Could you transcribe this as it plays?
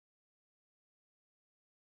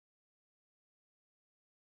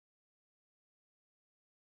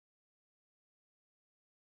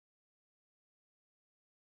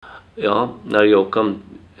Ja, när jag kom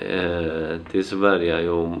till Sverige,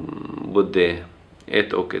 jag bodde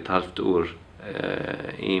 1,5 år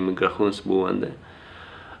i migrationsboende.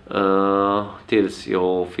 Tills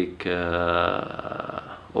jag fick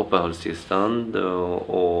uppehållstillstånd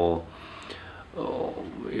och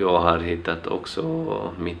jag har hittat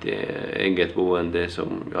också mitt eget boende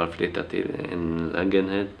som jag har flyttat till en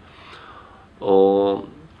lägenhet. Och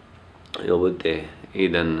jag bodde i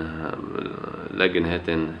den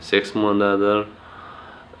lägenheten 6 månader.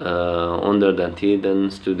 Under den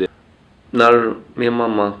tiden studerade. När min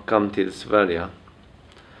mamma kom till Sverige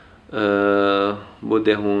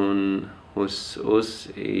bodde hon hos oss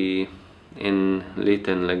i en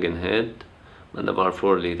liten lägenhet. Men det var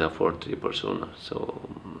för lite för 3 personer, så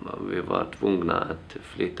vi var tvungna att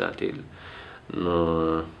flytta till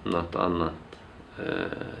något annat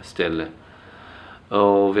ställe.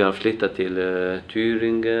 Och vi har flyttat till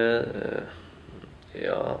Thüringen,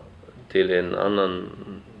 till en annan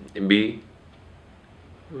by.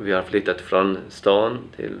 Vi har flyttat från stan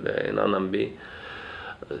till en annan by.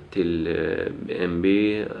 Till en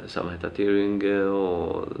by som heter Thüringen,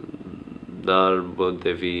 och där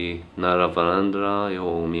bodde vi nära varandra, jag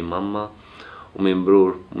och min mamma. Och min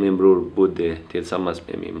bror bodde tillsammans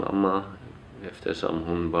med min mamma eftersom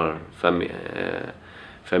hon var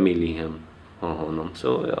familjehem av honom.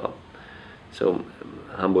 Så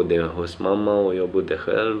han bodde hos mamma och jag bodde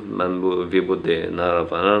själv, men vi bodde nära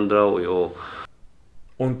varandra och jag...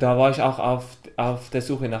 Und da war ich auch auf der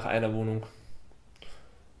Suche nach einer Wohnung.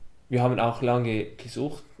 Wir haben auch lange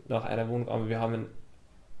gesucht nach einer Wohnung, aber wir haben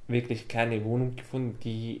wirklich keine Wohnung gefunden,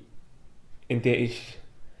 in der ich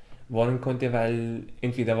wohnen konnte, weil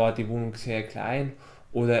entweder war die Wohnung sehr klein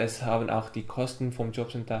oder es haben auch die Kosten vom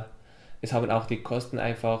Jobcenter,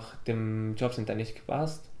 einfach dem Jobcenter nicht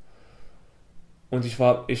gepasst. Und ich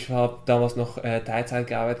habe damals noch Teilzeit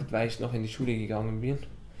gearbeitet, weil ich noch in die Schule gegangen bin.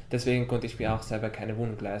 Deswegen konnte ich mir auch selber keine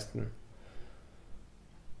Wohnung leisten.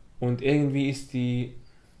 Und irgendwie ist die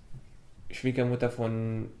Schwiegermutter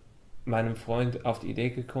von meinem Freund auf die Idee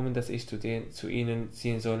gekommen, dass ich zu ihnen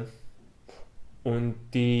ziehen soll. Und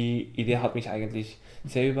die Idee hat mich eigentlich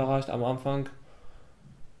sehr überrascht am Anfang,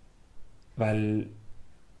 weil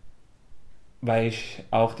ich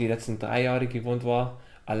auch die letzten 3 Jahre gewohnt war,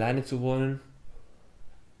 alleine zu wohnen.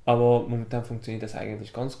 Aber momentan funktioniert das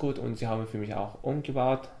eigentlich ganz gut und sie haben für mich auch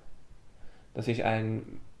umgebaut, dass ich eine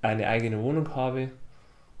eigene Wohnung habe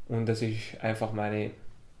und dass ich einfach meine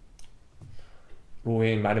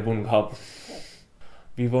Ruhe in meiner Wohnung habe.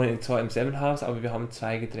 Wir wohnen zwar im selben Haus, aber wir haben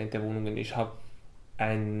 2 getrennte Wohnungen. Ich habe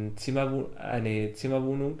eine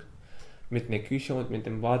Zimmerwohnung mit einer Küche und mit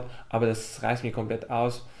dem Bad, aber das reicht mir komplett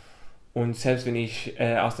aus. Und selbst wenn ich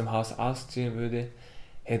aus dem Haus ausziehen würde,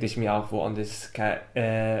 hätte ich mir auch woanders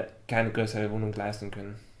keine größere Wohnung leisten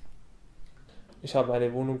können. Ich habe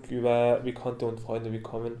eine Wohnung über Bekannte und Freunde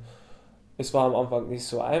bekommen. Es war am Anfang nicht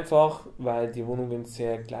so einfach, weil die Wohnungen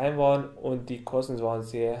sehr klein waren und die Kosten waren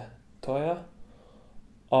sehr teuer.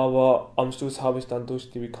 Aber am Schluss habe ich dann durch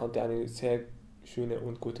die Bekannte eine sehr schöne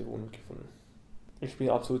und gute Wohnung gefunden. Ich bin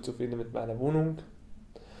absolut zufrieden mit meiner Wohnung.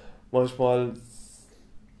 Manchmal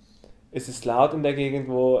ist es laut in der Gegend,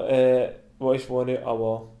 wo ich wohne,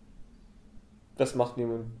 aber das macht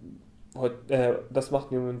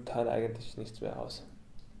momentan eigentlich nichts mehr aus.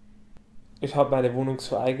 Ich habe meine Wohnung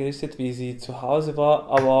so eingerichtet, wie sie zu Hause war,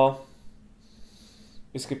 aber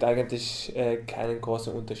es gibt eigentlich keinen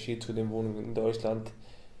großen Unterschied zu den Wohnungen in Deutschland.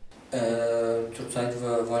 Zurzeit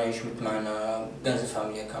wohne ich mit meiner ganzen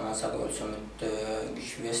Familie, kann man sagen, also mit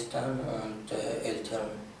Geschwistern und Eltern.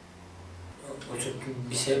 Also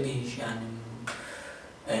bisher bin ich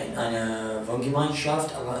in einer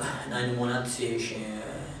Wohngemeinschaft, aber in einem Monat ziehe ich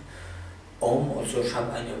also ich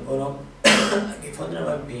habe eine Wohnung gefunden,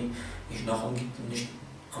 aber bin ich noch nicht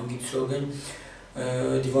angezogen.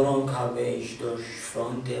 Die Wohnung habe ich durch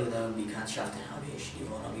Freunde oder Bekanntschaften habe ich die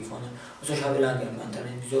Wohnung gefunden. Also ich habe lange im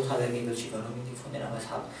Internet gesucht, habe irgendwelche Wohnungen gefunden, aber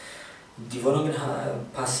die Wohnungen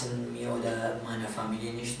passen mir oder meiner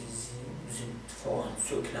Familie nicht, sind vor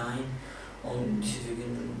zu klein und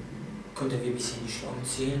deswegen konnten wir ein bisschen nicht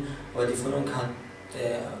umziehen. Aber die Wohnung hat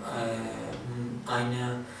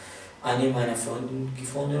eine meiner Freunde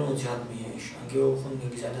gefunden und sie hat mich angerufen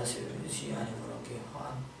und gesagt, dass sie eine Wohnung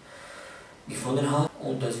gefunden hat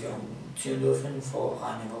und dass wir umziehen dürfen. Vor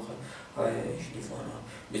einer Woche habe ich die Wohnung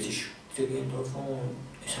besichtigen dürfen und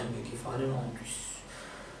es hat mir gefallen und es ist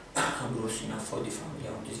groß enough für die Familie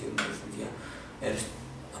und deswegen dürfen wir erst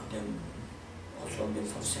ab dem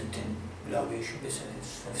 15. glaube ich, bis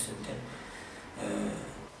 15.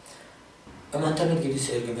 Im Internet gibt es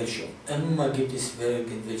irgendwelche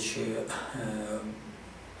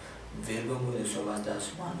Werbung oder sowas, dass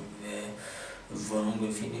man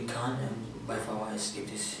Wohnungen finden kann. Bei VHS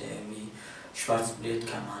gibt es wie Schwarzbrett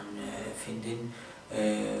kann man finden.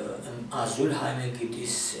 Im Asylheim gibt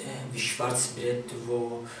es wie Schwarzbrett,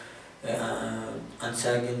 wo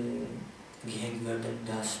Anzeigen gehängt werden,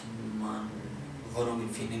 dass man Wohnungen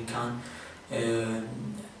finden kann.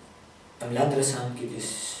 Im Landratsamt gibt es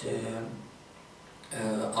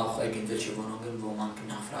auch irgendwelche Wohnungen, wo man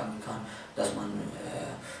nachfragen kann, dass man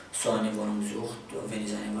so eine Wohnung sucht. Wenn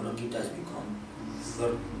es eine Wohnung gibt, das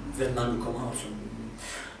wird man bekommen. Also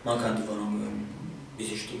man kann die Wohnung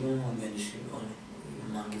besichtigen und wenn es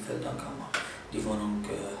man gefällt, dann kann man die Wohnung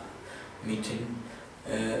mieten.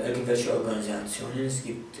 Irgendwelche Organisationen, es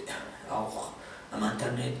gibt auch am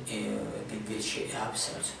Internet irgendwelche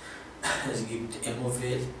Apps, also es gibt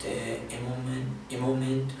Immowelt, im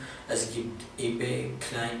Moment, es gibt eBay,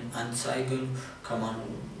 Kleinanzeigen, kann man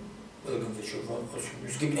irgendwelche,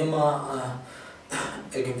 es gibt immer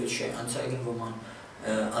irgendwelche Anzeigen, wo man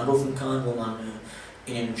anrufen kann, wo man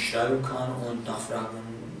ihnen schreiben kann und nachfragen,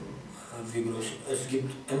 wie groß. Es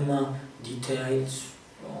gibt immer Details,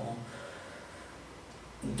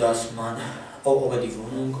 dass man auch über die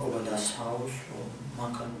Wohnung, über das Haus,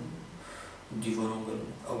 man kann die Wohnungen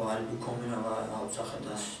überall bekommen, aber Hauptsache,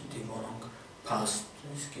 dass die Wohnung passt.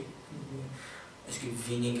 Es gibt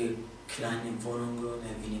wenige kleine Wohnungen,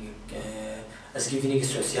 es gibt wenige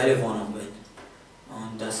soziale Wohnungen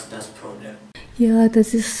und das ist das Problem. Ja,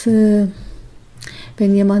 das ist,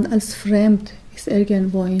 wenn jemand als fremd ist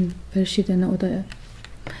irgendwo in verschiedenen oder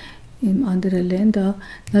in anderen Ländern,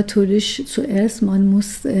 natürlich zuerst man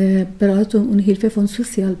muss Beratung und Hilfe von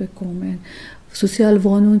Sozial bekommen.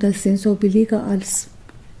 Sozialwohnungen, das sind so billiger als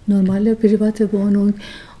normale private Wohnungen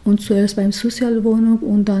und zuerst beim Sozialwohnung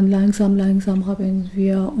und dann langsam haben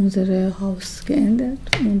wir unser Haus geändert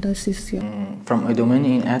und das ist ja. From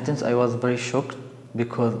Idomeni in Athens, I was very shocked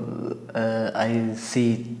because I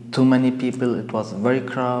see too many people. It was very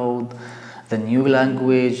crowded, the new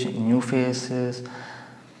language, new faces.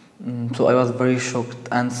 So I was very shocked,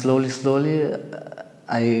 and slowly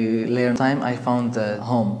I learned time. I found the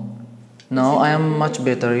home. Now I am much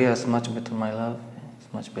better. Yes, much better. My love,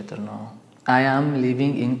 it's much better now. I am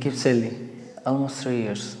living in Kipseli, almost 3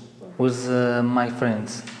 years, with my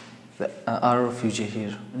friends. Are refugee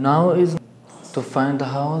here. Now is to find a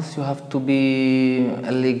house. You have to be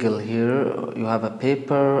illegal here. You have a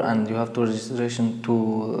paper and you have to registration to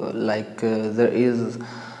there is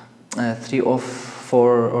 3 or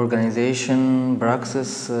 4 organization,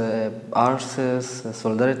 Praxis, Arces,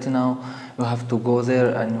 Solidarity. Now you have to go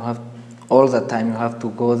there and you have all the time. You have to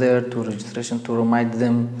go there to registration to remind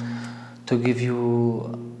them to give you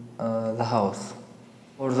the house.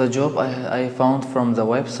 For the job I found from the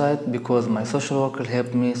website because my social worker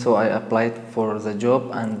helped me, so I applied for the job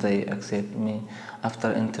and they accept me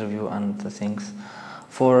after interview and the things.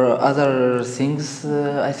 For other things,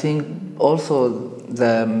 I think also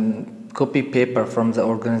the copy paper from the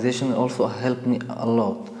organization also helped me a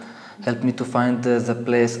lot. Helped me to find the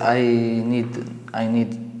place I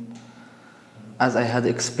need. As I had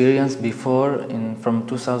experience before from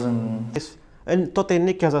 2000. Τότε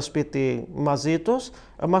νοίκιαζα σπίτι μαζί τους,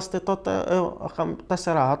 είμαστε τότε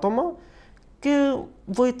 4 άτομα και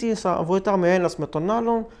βοηθάμε ένας με τον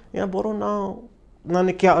άλλον για να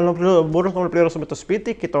μπορούν να πληρώσουμε το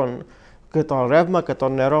σπίτι και το ρεύμα και το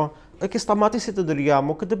νερό. Και σταμάτησε τη δουλειά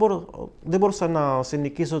μου και δεν μπορούσα να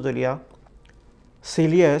συνοικήσω δουλειά σε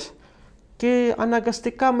ηλιές και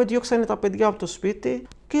αναγκαστικά με διώξανε τα παιδιά από το σπίτι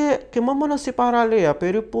και ήμουν στη παραλία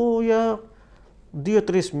περίπου για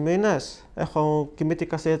 2-3 μήνες. Έχω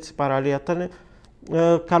κοιμήθηκα σε έτσι παραλία. Ήταν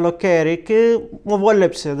καλοκαίρι και μου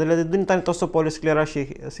βόλεψε, δηλαδή δεν ήταν τόσο πολύ σκληρά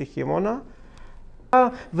στη χειμώνα.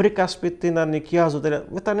 Βρήκα σπίτι να νοικιάζω, δηλαδή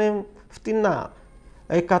ήταν φτηνά.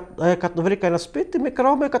 Βρήκα ένα σπίτι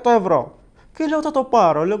μικρό με 100 ευρώ. Και λέω θα το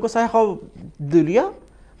πάρω, λέω θα έχω δουλειά,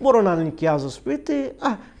 μπορώ να νοικιάζω σπίτι.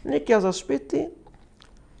 Νοικιάζω σπίτι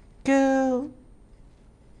και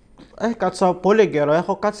έκατσα πολύ καιρό,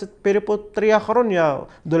 έχω κάτσει περίπου 3 χρόνια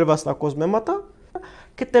δούλευα στα κοσμήματα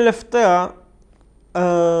και τελευταία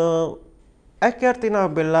έχει έρθει ένα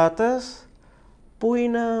πελάτης που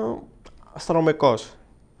είναι αστυνομικός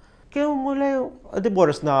και μου λέει δεν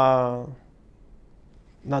μπορείς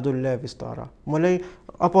να δουλεύεις τώρα. Μου λέει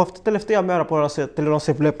από αυτή τη τελευταία μέρα που να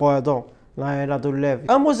σε βλέπω εδώ να δουλεύει.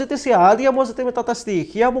 Αν μου ζητήσει άδεια, μου ζητήσει μετά τα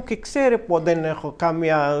στοιχεία μου και ξέρει πως δεν έχω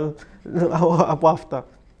καμία από αυτά.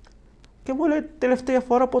 Και μου λέει τελευταία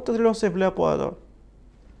φορά πότε λέω σε βλέπω εδώ.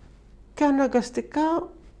 Και αναγκαστικά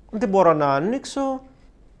δεν μπορώ να ανοίξω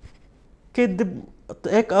και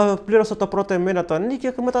πλήρωσα το πρώτο μήνα το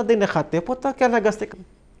νίκη και μετά δεν είχα τίποτα και αναγκαστικά.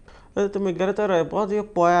 Το μεγαλύτερο εμπόδιο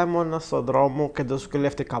που έμεινα στον δρόμο και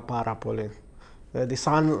δυσκολεύτηκα πάρα πολύ. Δηλαδή,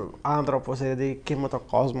 σαν άνθρωπος, δηλαδή, και με τον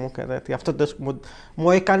κόσμο και δηλαδή, αυτό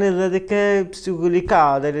μου έκανε δηλαδή, και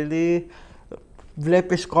ψυχολογικά. Δηλαδή,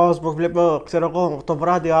 βλέπεις κόσμο, βλέπω, ξέρω εγώ, το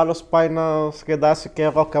βράδυ άλλος πάει να σκεδάσει και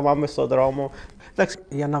εγώ καμάμαι στον δρόμο. Εντάξει,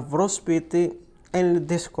 για να βρω σπίτι είναι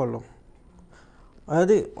δύσκολο.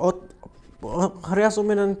 Δηλαδή,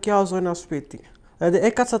 χρειάζομαι να νοικιάζω ένα σπίτι. Δηλαδή,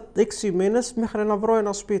 έκατσα 6 μήνες μέχρι να βρω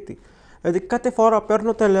ένα σπίτι. Δηλαδή, κάθε φορά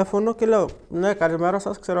παίρνω τηλέφωνο και λέω: ναι, καλημέρα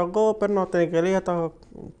σας, ξέρω εγώ. Παίρνω την εγγελία,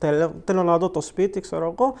 θέλω να δω το σπίτι,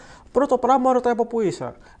 ξέρω εγώ. Πρώτο πράγμα ρωτάει από πού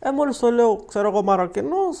είσαι. Μόλις το λέω, ξέρω εγώ,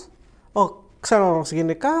 Μαροκινός, ξέρω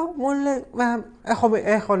γενικά, μου λέει: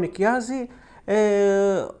 έχω νοικιάζει,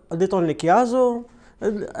 δεν τον νοικιάζω.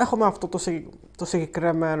 Έχουμε αυτό το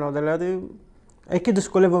συγκεκριμένο, δηλαδή, εκεί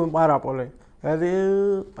δυσκολεύομαι πάρα πολύ. Δηλαδή,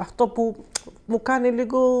 αυτό που μου κάνει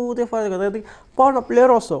λίγο διαφορετικό. Δηλαδή, πάω να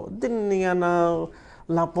πληρώσω. Δεν είναι για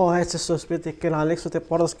να πω έτσι στο σπίτι και να ανοίξω τις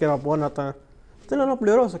πόρτες και να πω να τα. Θέλω να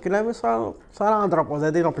πληρώσω και να είμαι σαν άνθρωπος.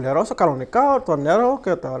 Δηλαδή, να πληρώσω κανονικά το νερό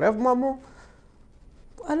και το ρεύμα μου.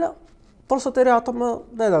 Αλλά περισσότεροι άτομα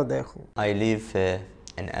δεν το αντέχουν. I live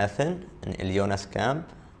in Athens, in Ilionas camp,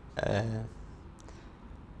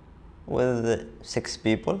 with 6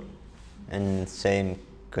 people in the same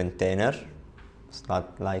container. It's not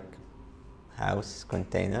like house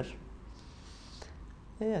container.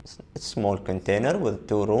 Yeah, it's a small container with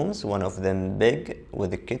 2 rooms, one of them big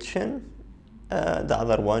with a kitchen. The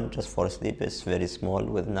other one just for sleep is very small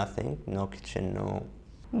with nothing, no kitchen, no.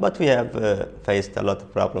 But we have faced a lot of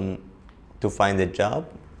problem to find a job,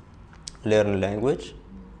 learn language,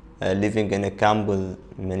 living in a camp with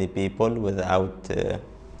many people without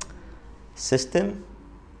system.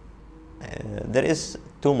 There is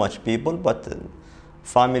too much people, but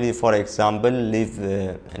family, for example, live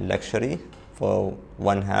in luxury for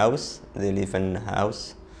one house. They live in a house,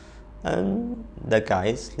 and the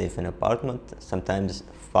guys live in apartment. Sometimes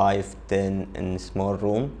 5, 10 in a small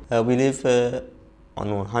room. We live on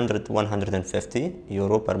 150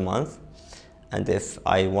 euro per month, and if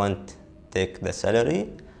I want to take the salary,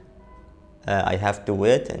 I have to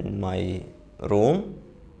wait in my room,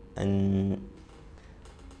 and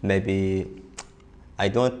maybe I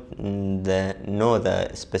don't know the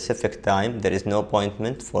specific time. There is no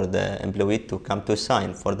appointment for the employee to come to sign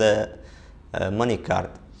for the money card.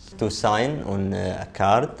 To sign on a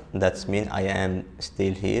card, that means I am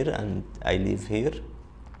still here and I live here.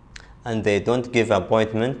 And they don't give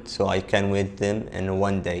appointment, so I can wait them in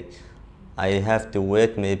one day. I have to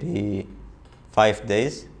wait maybe 5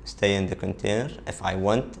 days, stay in the container if I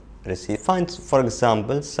want receive. Find, for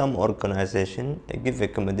example, some organization give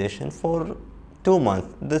accommodation for 2 months.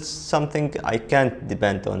 That's something I can't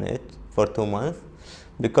depend on it for 2 months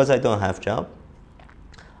because I don't have job.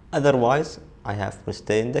 Otherwise, I have to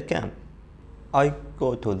stay in the camp. I go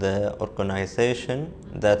to the organization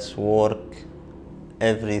that's work,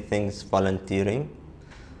 everything's volunteering.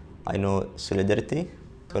 I know Solidarity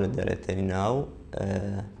now.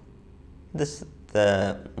 This is the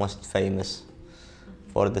most famous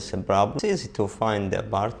for this problem. It's easy to find the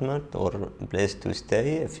apartment or place to stay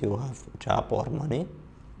if you have job or money.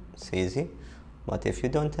 It's easy. But if you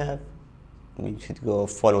don't have, you should go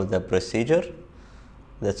follow the procedure.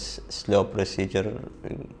 That's slow procedure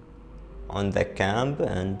on the camp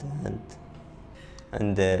and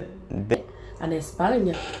en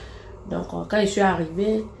Espagne. Donc quand je suis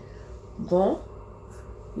arrivée, bon,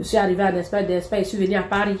 je suis arrivée en Espagne, d'Espagne je suis venue à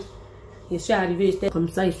Paris. Je suis arrivée, j'étais comme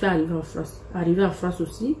ça, je suis arrivée en France. Arrivée en France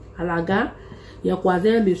aussi, à la gare, il a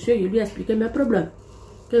croisé un monsieur, je lui ai expliqué mes problèmes.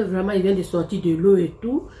 Que vraiment il vient de sortir de l'eau et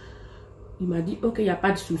tout. Il m'a dit, ok, il n'y a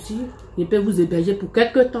pas de souci, je peux vous héberger pour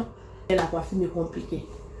quelques temps. Et la coiffure est compliquée.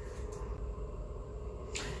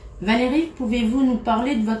 Valérie, pouvez-vous nous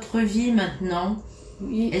parler de votre vie maintenant?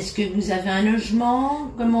 Oui. Est-ce que vous avez un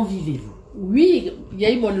logement? Comment vivez-vous? Oui, il y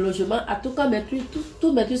a eu mon logement. En tout cas,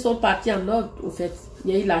 tous mes trucs sont partis en ordre, au fait.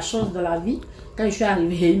 Il y a eu la chance dans la vie. Quand je suis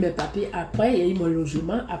arrivée, il y a eu mes papiers. Après, il y a eu mon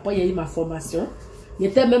logement. Après, il y a eu ma formation.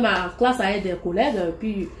 J'étais même en classe avec des collègues.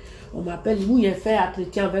 Puis, on m'appelle. Où j'ai fait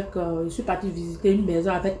entretien avec... je suis partie visiter une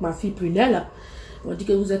maison avec ma fille Prunelle. On dit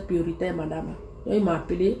que vous êtes prioritaire, madame. Donc, il m'a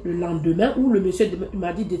appelé le lendemain où le monsieur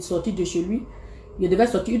m'a dit d'être sorti de chez lui. Il devait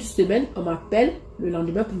sortir une semaine. On m'appelle le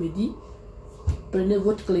lendemain pour me dire, prenez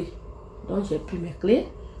votre clé. Donc, j'ai pris mes clés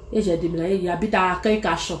et j'ai déménagé. Il habite à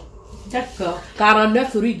Accueil-Cachon. D'accord.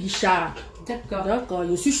 49 rue Guichard. D'accord. Donc,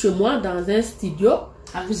 je suis chez moi dans un studio.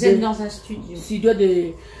 Ah, vous êtes dans un studio? Studio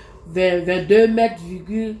de 22 mètres,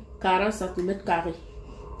 40 cm².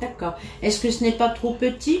 D'accord. Est-ce que ce n'est pas trop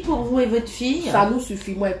petit pour vous et votre fille? Ça nous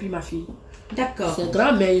suffit, moi et puis ma fille. D'accord. C'est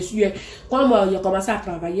grand, mais quand il a commencé à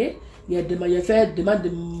travailler, il a fait demande de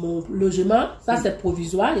mon logement. Ça, c'est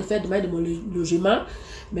provisoire. Il a fait demande de mon logement,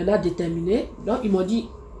 maintenant déterminé. Donc, ils m'ont dit,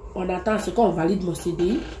 on attend ce qu'on valide mon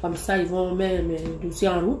CDI. Comme ça, ils vont mettre mes dossiers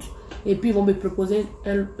en route. Et puis, ils vont me proposer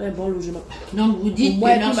un bon logement. Donc, vous dites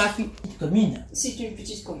moi, que ma fille. Commune. C'est une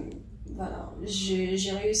petite commune. Voilà.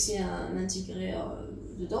 J'ai réussi à m'intégrer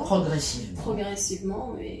dedans.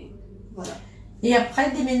 Progressivement, mais voilà. Et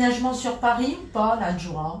après, déménagement sur Paris ou pas,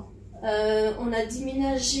 l'adjoint? On a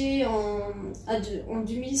déménagé en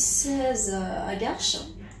 2016 à Garches.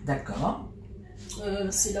 D'accord.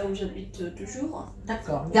 C'est là où j'habite toujours.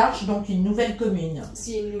 D'accord. Garches, donc une nouvelle commune.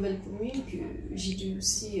 C'est une nouvelle commune que j'ai dû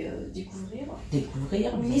aussi découvrir.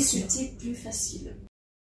 Découvrir, mais c'était plus facile.